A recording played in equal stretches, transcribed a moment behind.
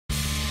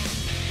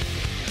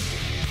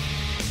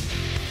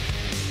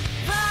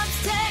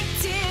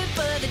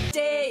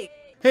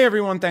Hey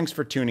everyone, thanks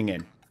for tuning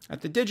in.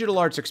 At the Digital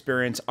Arts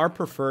Experience, our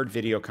preferred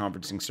video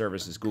conferencing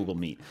service is Google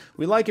Meet.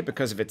 We like it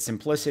because of its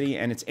simplicity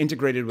and it's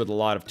integrated with a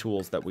lot of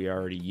tools that we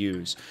already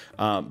use.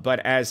 But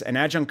as an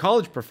adjunct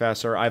college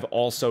professor, I've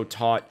also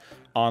taught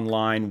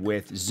online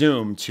with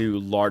Zoom to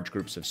large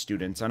groups of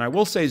students. And I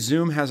will say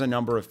Zoom has a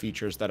number of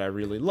features that I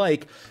really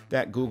like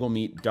that Google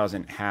Meet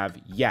doesn't have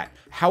yet.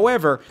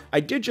 However,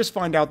 I did just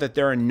find out that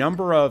there are a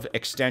number of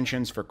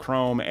extensions for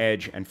Chrome,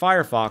 Edge, and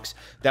Firefox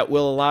that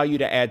will allow you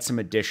to add some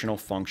additional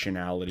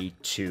functionality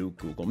to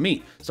Google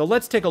Meet. So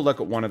let's take a look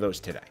at one of those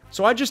today.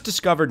 So I just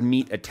discovered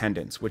Meet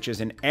Attendance, which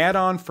is an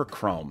add-on for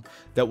Chrome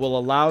that will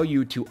allow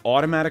you to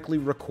automatically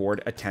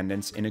record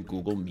attendance in a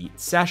Google Meet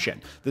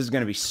session. This is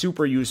going to be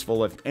super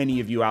useful if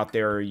any of you out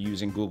there are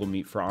using Google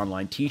Meet for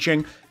online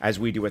teaching, as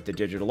we do at the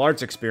Digital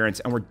Arts Experience,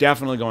 and we're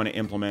definitely going to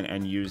implement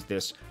and use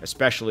this,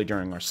 especially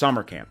during our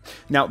summer camp.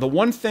 Now, the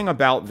one thing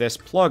about this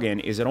plugin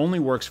is it only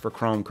works for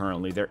Chrome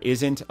currently. There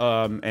isn't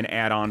an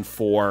add-on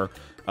for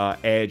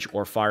Edge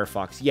or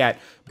Firefox yet,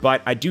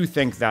 but I do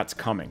think that's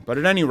coming. But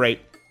at any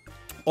rate,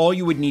 all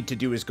you would need to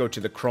do is go to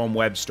the Chrome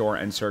Web Store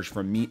and search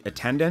for Meet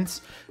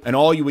Attendance, and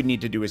all you would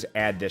need to do is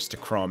add this to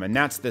Chrome, and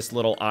that's this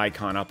little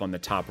icon up on the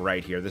top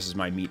right here. This is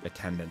my Meet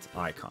Attendance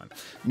icon.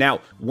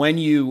 Now, when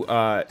you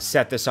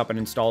set this up and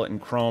install it in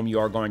Chrome, you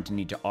are going to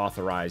need to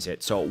authorize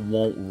it, so it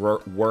won't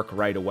work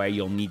right away.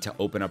 You'll need to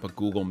open up a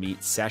Google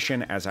Meet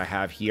session, as I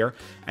have here,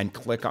 and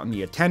click on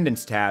the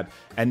Attendance tab,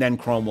 and then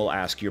Chrome will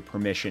ask your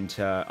permission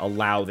to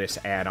allow this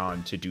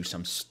add-on to do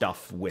some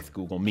stuff with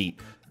Google Meet.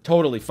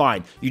 Totally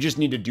fine. You just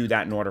need to do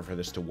that in order for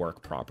this to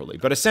work properly.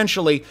 But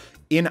essentially,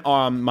 in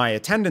my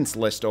attendance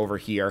list over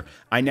here,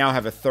 I now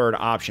have a third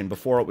option.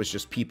 Before it was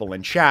just people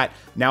in chat.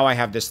 Now I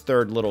have this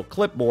third little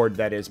clipboard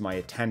that is my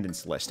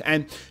attendance list.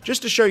 And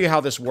just to show you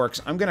how this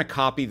works, I'm going to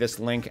copy this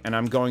link and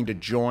I'm going to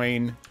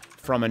join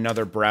from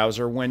another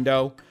browser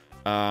window.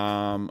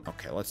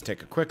 Okay, let's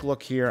take a quick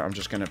look here. I'm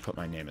just going to put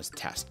my name as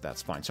test.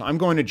 That's fine. So I'm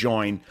going to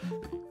join,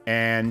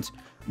 and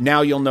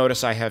now you'll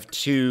notice I have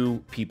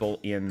two people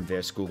in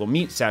this Google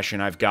Meet session.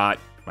 I've got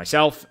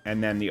myself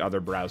and then the other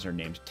browser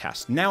named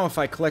test. Now, if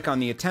I click on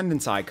the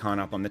attendance icon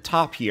up on the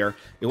top here,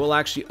 it will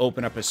actually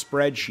open up a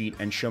spreadsheet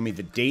and show me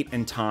the date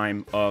and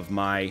time of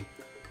my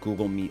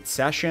Google Meet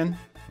session.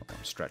 I'll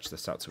stretch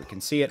this out so we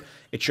can see it.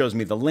 It shows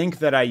me the link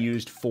that I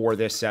used for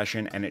this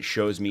session, and it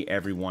shows me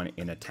everyone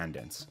in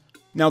attendance.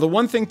 Now, the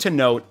one thing to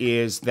note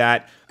is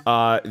that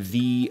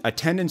the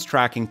attendance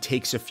tracking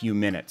takes a few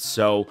minutes.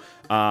 So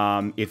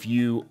if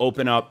you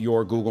open up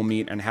your Google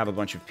Meet and have a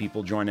bunch of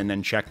people join and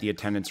then check the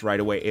attendance right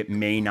away, it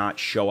may not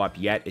show up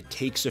yet. It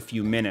takes a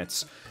few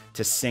minutes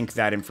to sync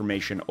that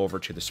information over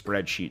to the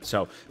spreadsheet.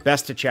 So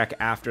best to check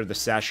after the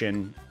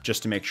session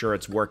just to make sure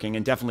it's working,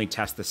 and definitely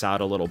test this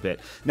out a little bit.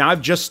 Now,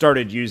 I've just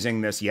started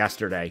using this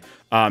yesterday,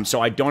 so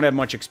I don't have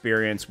much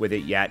experience with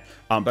it yet,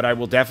 but I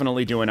will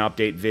definitely do an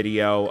update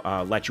video,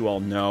 let you all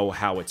know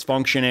how it's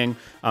functioning.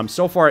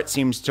 So far, it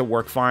seems to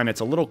work fine.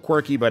 It's a little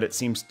quirky, but it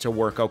seems to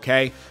work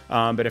okay.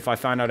 But if I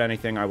find out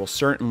anything, I will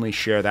certainly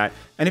share that.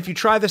 And if you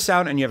try this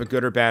out and you have a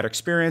good or bad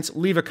experience,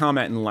 leave a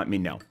comment and let me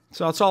know.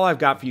 So that's all I've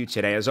got for you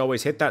today. As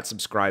always, hit that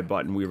subscribe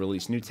button. We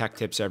release new tech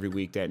tips every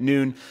weekday at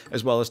noon,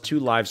 as well as 2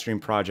 live stream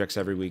projects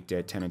every weekday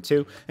at 10 and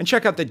 2. And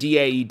check out the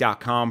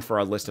DAE.com for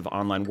our list of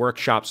online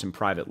workshops and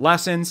private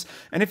lessons.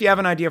 And if you have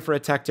an idea for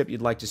a tech tip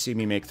you'd like to see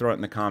me make, throw it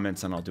in the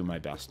comments and I'll do my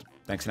best.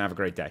 Thanks and have a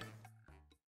great day.